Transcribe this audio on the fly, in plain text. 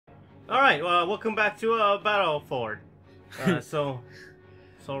Alright, welcome back to Battlefront. So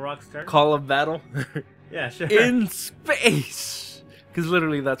Solrac's turn? Call of battle? Yeah, sure. In space! Because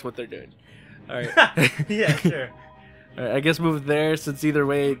literally that's what they're doing. Alright. Yeah, sure. Alright, I guess move there, since either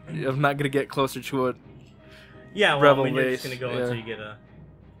way, I'm not going to get closer to it. Yeah, well, Rebel you're base. just going to go until you get a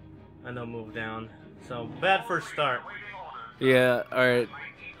no move down. So, bad first start. Yeah, alright.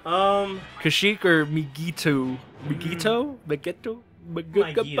 Kashyyyk or Megito? Megito? Megito.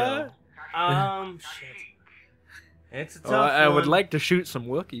 Shit. It's a tough one. I would like to shoot some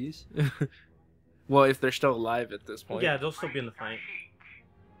Wookiees. Well, if they're still alive at this point. Yeah, they'll still be in the fight.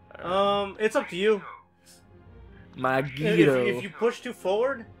 It's up to you. Megito. If you push too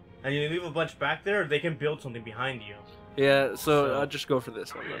forward and you leave a bunch back there, they can build something behind you. Yeah, so I'll just go for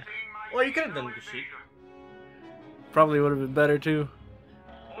this one then. Well, you could have done Kashyyyk. Probably would have been better too.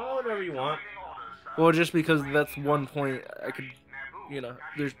 Well, whatever you want. Well, just because that's 1 point, I could,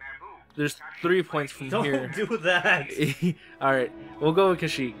 there's 3 points from here. Don't do that. All right, we'll go with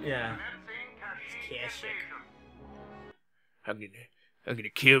Kashyyyk. Yeah. It's Kashyyyk. I'm gonna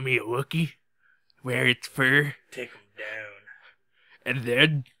kill me a Wookiee, wear its fur, Take him down, and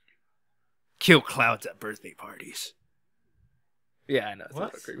then kill clouds at birthday parties. Yeah, I know. It's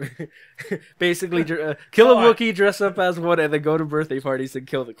What? not creepy. Basically, kill a Wookiee, dress up as one, and then go to birthday parties and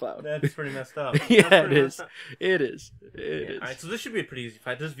kill the cloud. That's pretty messed up. Yeah, it is. It is. It is. Alright, so this should be a pretty easy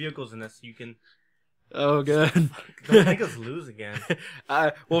fight. There's vehicles in this. You can... Oh, good. Don't make us lose again.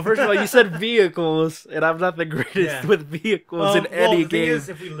 Well, first of all, you said vehicles, and I'm not the greatest with vehicles in any the game. thing is,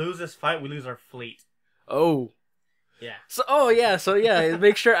 if we lose this fight, we lose our fleet. Oh. Yeah. So yeah,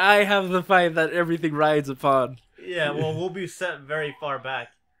 make sure I have the fight that everything rides upon. Yeah, well, we'll be set very far back.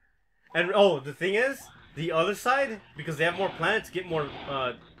 And, the thing is, the other side, because they have more planets, get more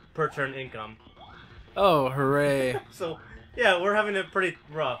per turn income. Oh, hooray. So, yeah, we're having it pretty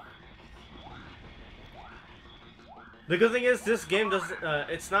rough. The good thing is, this game doesn't,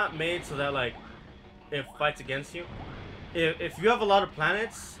 it's not made so that, like, it fights against you. If you have a lot of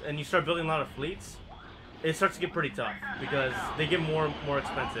planets, and you start building a lot of fleets, it starts to get pretty tough, because they get more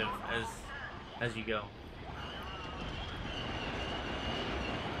expensive as you go.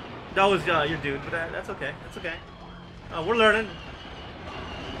 That was your dude, but that's okay. That's okay. We're learning.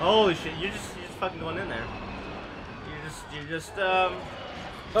 Holy shit! You're just fucking going in there. You're just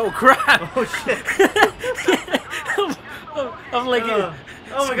Oh crap! Oh shit! I'm like, oh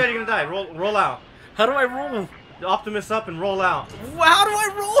my god, you're gonna die. Roll out. How do I roll? Optimus up and roll out. How do I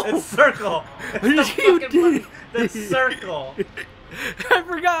roll? It's circle. That's circle. I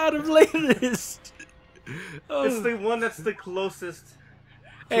forgot I'm like this. Oh. It's the one that's the closest.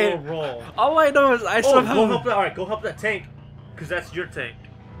 Hey, roll. All I know is somehow... Go help that tank, because that's your tank.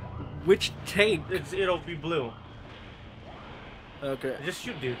 Which tank? It'll be blue. Okay. Just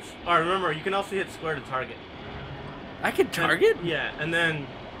shoot dudes. Alright, remember, you can also hit square to target. I can target? Yeah, and then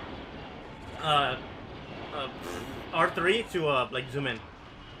R3 to like zoom in.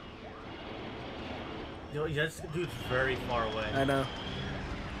 Yo, yeah, this dude's very far away. I know.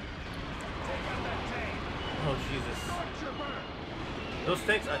 Oh Jesus. Those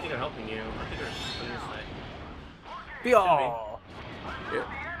tanks, I think, are helping you. I think they're on your side. Yo.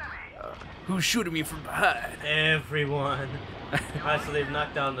 Who's shooting me from behind? Everyone. Alright, so they've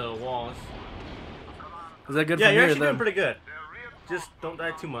knocked down the walls. Is that good yeah, from you're here, actually doing pretty good. Just don't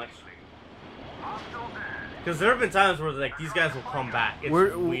die too much. Because there have been times where like these guys will come back. It's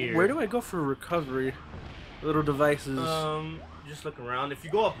weird. Where do I go for recovery? Little devices. Just look around. If you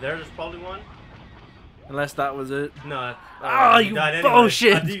go up there, there's probably one. Unless that was it. No. You died bullshit!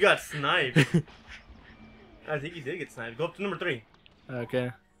 Anyway. I think you got sniped. I think you did get sniped. Go up to number 3.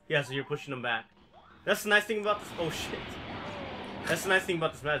 Okay. Yeah, so you're pushing them back. That's the nice thing about this. Oh shit. That's the nice thing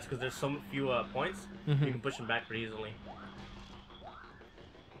about this match because there's so few points. You can push them back pretty easily.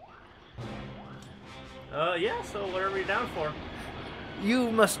 Yeah. So whatever you're down for.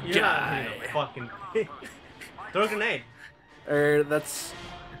 You must die. Fucking. Throw a grenade. That's.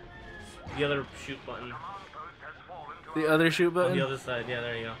 The other shoot button. The other shoot button? On the other side, yeah,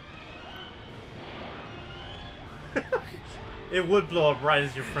 there you go. It would blow up right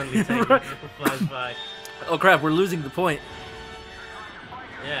as your friendly tank flies by. Oh crap, we're losing the point.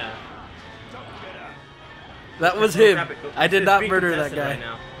 Yeah. That was him. I did not murder that guy. Right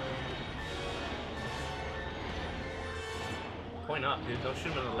now. Point up, dude. Don't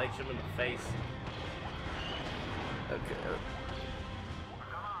shoot him in the leg, shoot him in the face. Okay.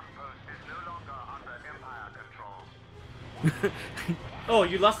 Oh,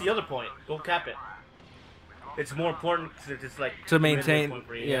 you lost the other point. Go cap it. It's more important to just like to maintain.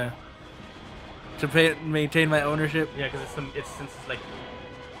 Yeah. To maintain my ownership. Yeah, because since it's like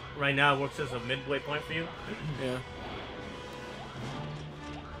right now it works as a midway point for you. Yeah.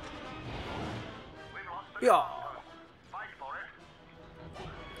 Yeah.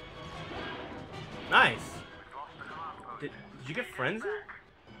 Nice. Did you get frenzy?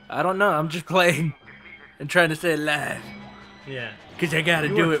 I don't know. I'm just playing and trying to stay alive. Yeah. Cause I gotta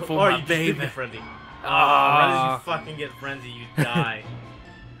do it for or my you baby. Just did get frenzy. Right as you fucking get frenzy, you die.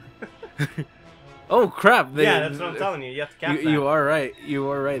 Oh crap! Yeah, that's what I'm telling you. You have to cap that. You are right. You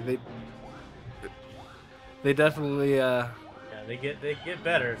are right. They definitely. Yeah, they get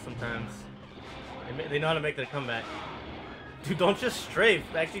better sometimes. They know how to make their comeback. Dude, don't just strafe.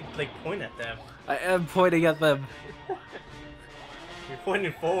 Actually, like point at them. I am pointing at them. You're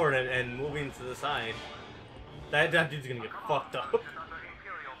pointing forward and moving to the side. That dude's gonna get fucked up.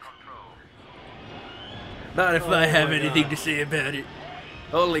 Not if I have anything to say about it.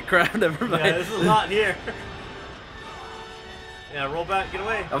 Holy crap! Never mind. Yeah, there's a lot here. Yeah, roll back, get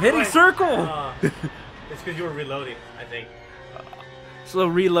away. I'm hitting circle. It's because you were reloading, I think. Slow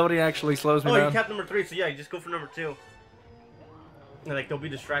reloading actually slows me down. Oh, you capped number 3, so yeah, you just go for number 2. And like they'll be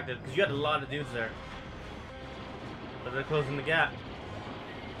distracted because you had a lot of dudes there. But they're closing the gap.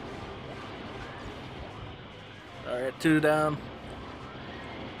 All right, 2 down.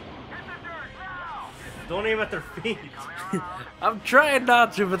 Don't aim at their feet. I'm trying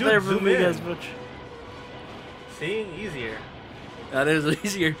not to, but Dude, they're zoom moving in. as much. See, easier. That is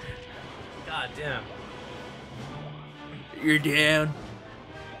easier. God damn. You're down.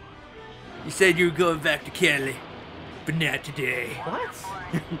 You said you were going back to Cali, but not today. What?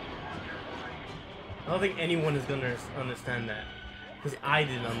 I don't think anyone is gonna understand that. Because I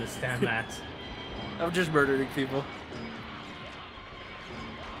didn't understand that. I'm just murdering people.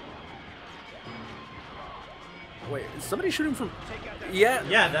 Wait, is somebody shooting from... Yeah.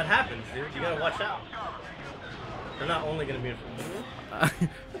 Yeah, that happens, dude. You gotta watch out. They're not only gonna be...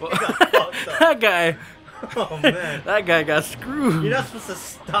 Well, that guy... Oh, man. That guy got screwed. You're not supposed to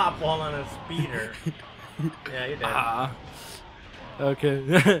stop while on a speeder. Yeah, you're dead.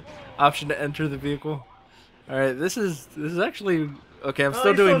 Okay. Option to enter the vehicle. Alright, this is actually... Okay, I'm still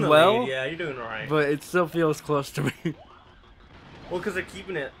you're doing in the well. lead. Yeah, you're doing alright. But it still feels close to me. Well, because they're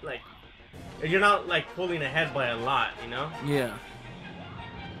keeping it, like... You're not, like, pulling ahead by a lot, you know? Yeah.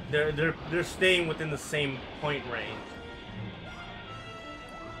 They're staying within the same point range.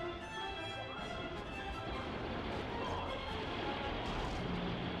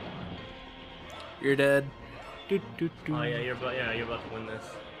 You're dead. Oh yeah, you're about to win this.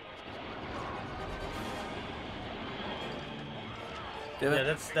 Damn it.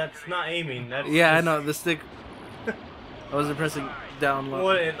 Yeah, that's not aiming. That's yeah, just... I know the stick. I wasn't pressing down low.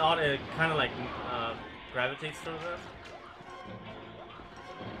 Well, it kind of like gravitates towards them.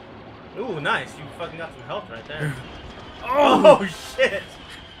 Ooh, nice! You fucking got some health right there. Oh shit!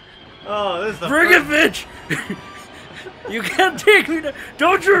 Oh, this is the bring it, bitch! You can't take me down.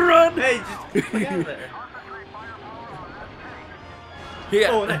 Don't you run! Hey, just get out there.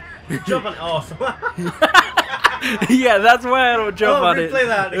 Yeah. Oh, no. Jump on. Oh, so... Yeah, that's why I don't jump on it. Replay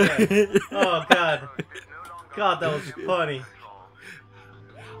that again. Oh god. God, that was funny.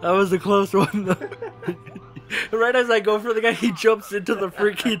 That was a close one though. Right as I go for the guy, he jumps into the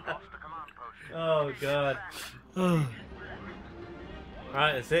freaking. Oh god. Alright,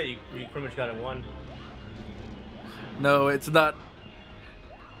 that's it. You pretty much got it won. No, it's not.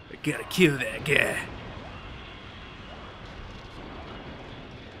 I gotta kill that guy.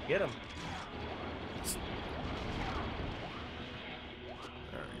 Get him.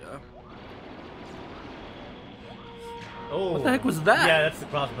 There we go. Oh. What the heck was that? Yeah, that's the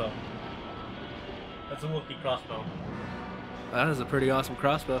crossbow. That's a Wookiee crossbow. That is a pretty awesome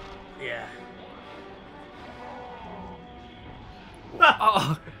crossbow. Yeah.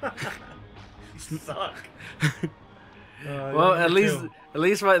 Oh. You suck. Well, at least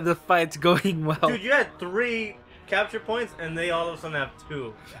the fight's going well. Dude, you had 3 capture points, and they all of a sudden have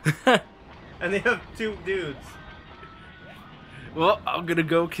 2. And they have 2 dudes. Well, I'm gonna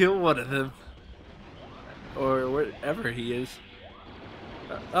go kill one of them. Or wherever he is.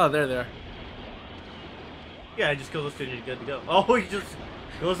 Oh, there they are. Yeah, just kill this dude and you're good to go. Oh, he just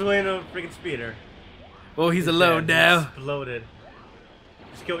goes away in a freaking speeder. Oh, he's alone now. Exploded.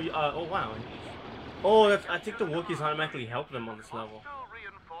 Just kill you. Oh, wow. Oh, I think the Wookiees automatically help them on this level.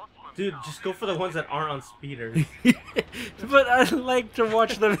 Dude, just go for the ones that aren't on speeders. But I like to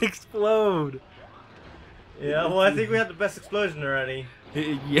watch them explode. Yeah, well, I think we had the best explosion already.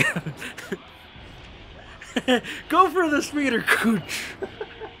 Yeah. Go for the speeder, Cooch.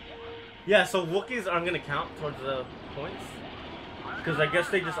 Yeah, so Wookiees aren't going to count towards the points. Because I guess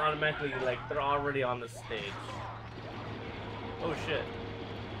they just automatically, like, they're already on the stage. Oh, shit.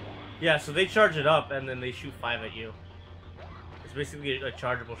 Yeah, so they charge it up and then they shoot 5 at you. It's basically a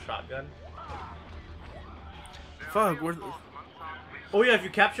chargeable shotgun. Fuck, where? Oh yeah, if you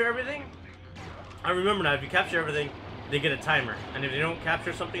capture everything, I remember now. If you capture everything, they get a timer, and if they don't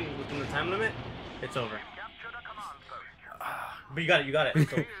capture something within the time limit, it's over. But you got it.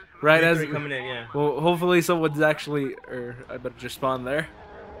 So Right as coming in, yeah. Well, hopefully someone's actually, or I better just spawn there.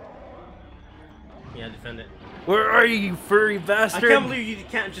 Yeah, defend it. Where are you, you furry bastard? I can't believe you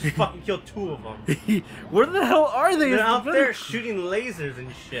can't just fucking kill 2 of them. Where the hell are they? They're out there shooting lasers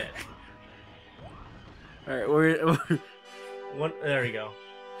and shit. All right, we're One, there we go.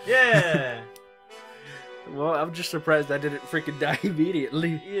 Yeah. Well, I'm just surprised I didn't freaking die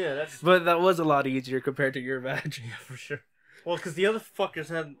immediately. Yeah, that's. But that was a lot easier compared to your match. Yeah, for sure. Well, because the other fuckers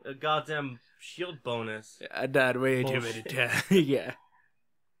had a goddamn shield bonus. Yeah, I died way too many times. Yeah.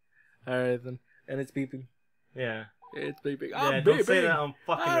 All right then, and it's beeping. Yeah. It's beeping. Yeah, I'm don't beeping. say that on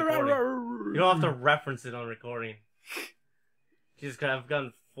fucking recording. You don't have to reference it on recording. Jesus, I've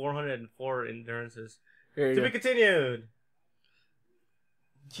gotten 404 endurances. To be continued.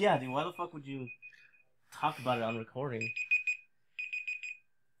 Yeah, dude, why the fuck would you talk about it on recording?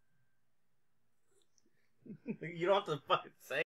 You don't have to fucking say